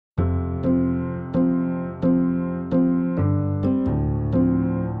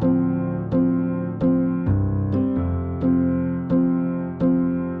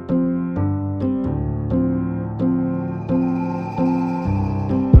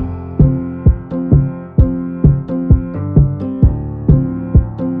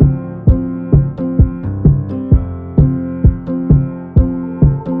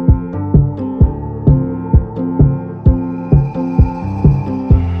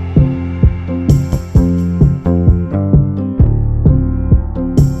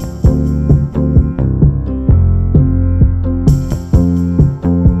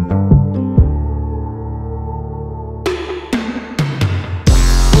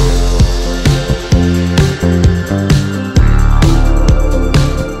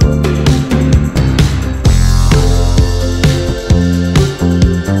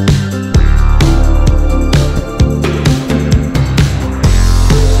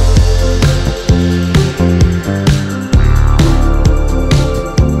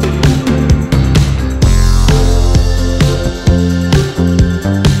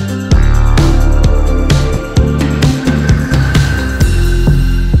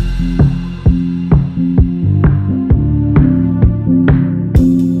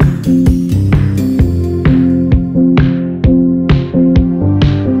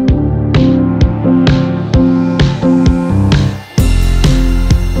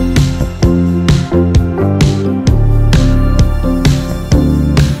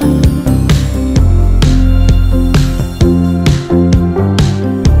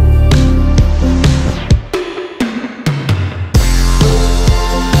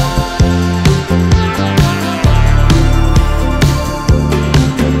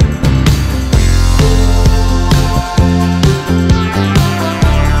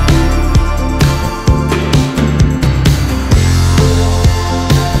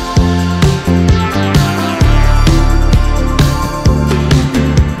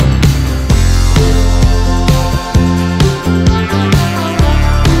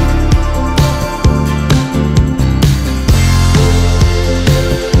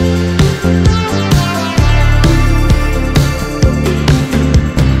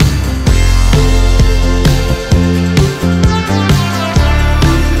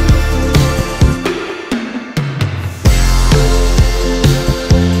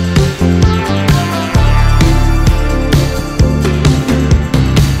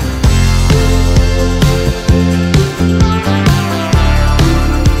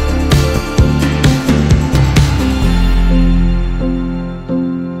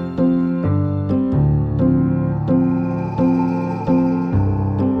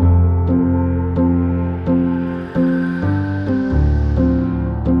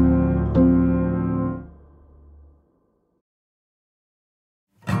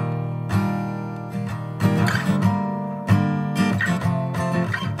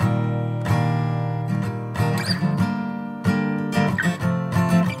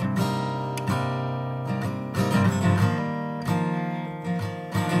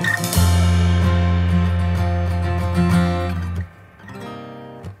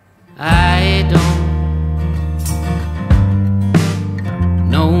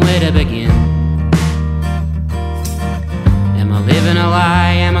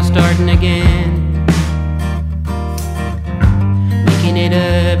why am I starting again? Making it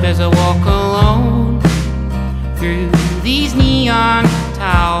up as I walk alone through these neon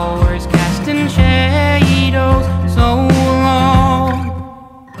towers, casting shadows so long.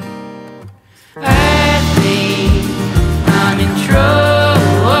 I think I'm in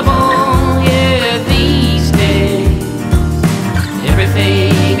trouble, yeah, these days.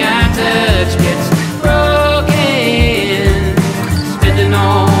 Everything I touch gets broken, spending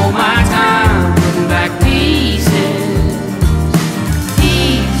all my time putting back pieces,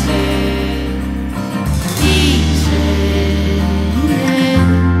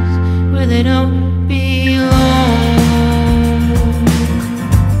 where they don't belong.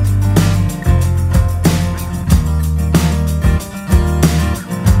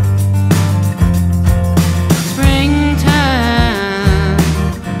 Springtime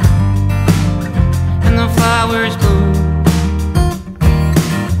and the flowers bloom.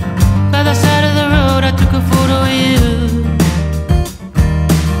 By the side of the road I took a photo of you.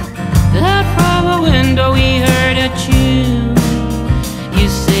 Out from a window we heard a tune. You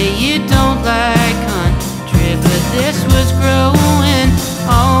say you don't like country, but this was growing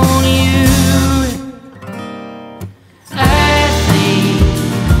on you. I think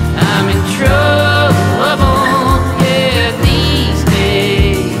I'm in trouble, yeah, these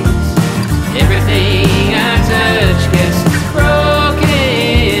days. Everything I touch gets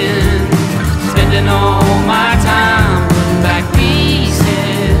broken, spending all my time putting back pieces,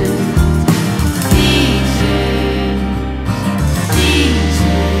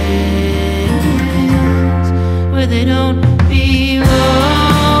 where they don't belong.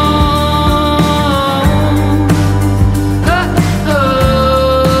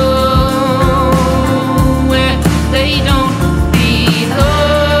 Where they don't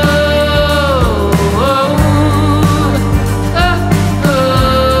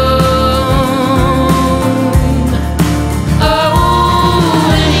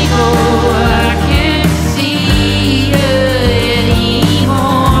I can't see you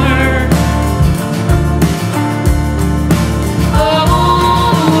anymore.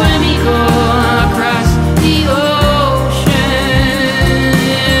 Let me go across the ocean.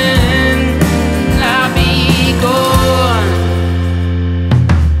 I'll be gone.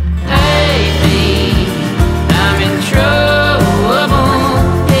 I think I'm in trouble,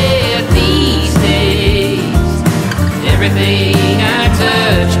 yeah, these days. Everything I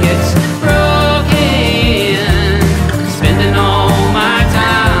touch gets broken, spending all my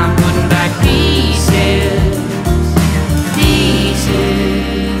time putting back pieces,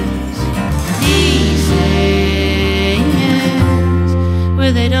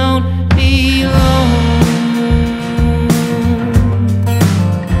 where they don't belong.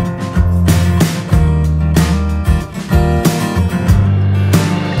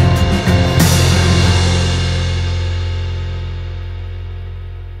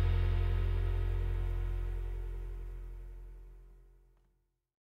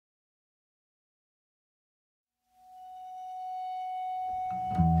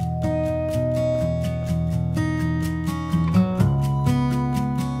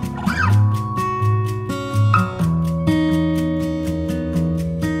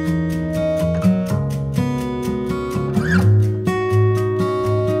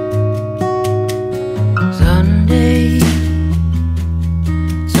 Sunday,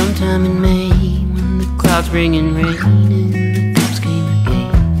 sometime in May, when the clouds bring in rain and the cops came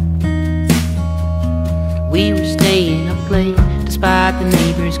again. We were staying up late, despite the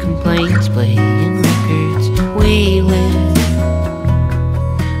neighbors' complaints, playing records. We lit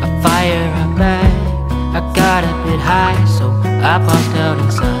a fire up back. I got a bit high, so I passed out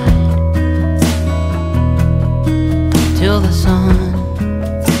inside till the sun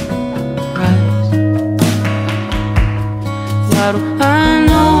rise. Why do I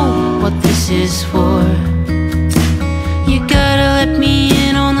know what this is for? You gotta let me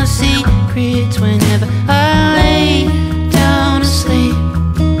in on the secrets whenever I lay down to sleep.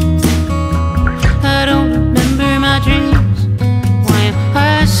 I don't remember my dreams. Why am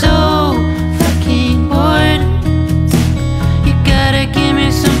I so fucking bored? You gotta give me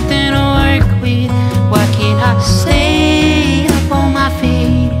something to work with. Why can't I stay up on my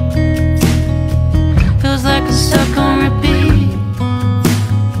feet? Feels like I'm stuck on repeat.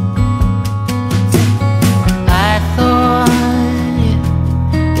 I thought, yeah,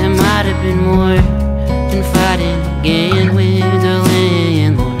 there might have been more than fighting again with the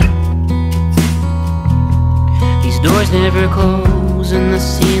landlord. These doors never close and the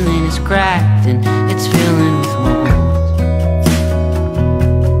ceiling is cracked and it's filling with holes.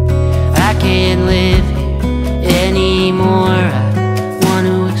 I can't live here anymore. I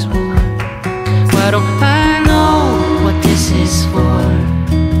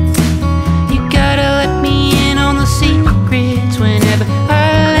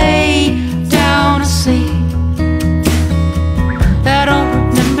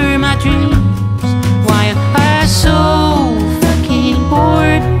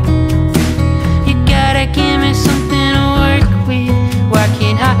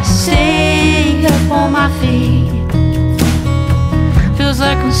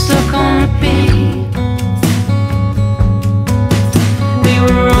stuck on repeat. We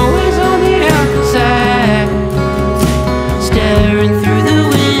were always on the outside, staring through the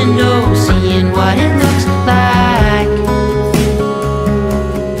window, seeing what it looks like.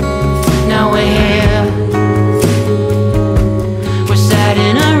 Now we're here, we're sat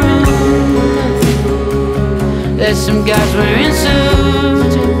in a room. There's some guys wearing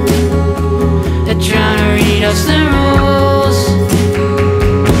suits, they're trying to read us the rules.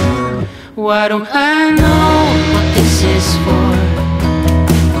 Why don't I know what this is for?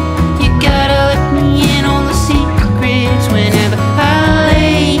 You gotta let me in on the secrets whenever I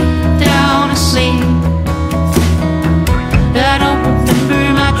lay down to sleep. I don't remember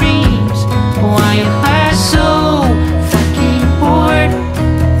my dreams. Why am I so fucking bored?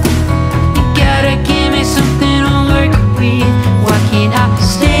 You gotta give me something to work with. Why can't I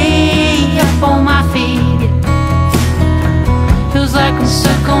stay up on my feet? Feels like I'm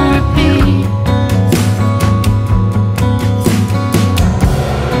stuck on repeat.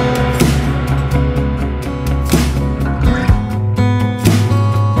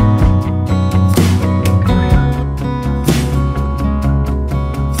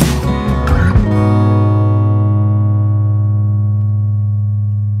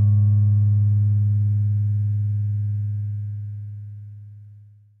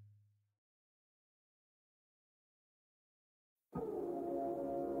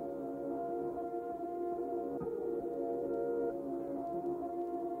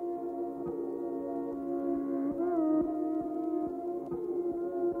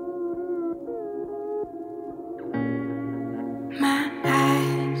 My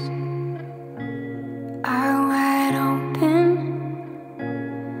eyes are wide open.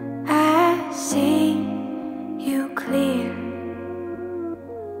 I see you clear.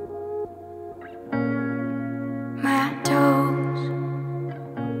 My toes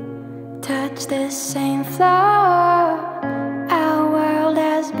touch the same floor our world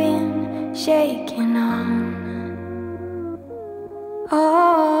has been shaken on.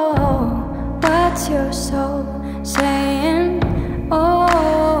 Oh, what's your soul saying?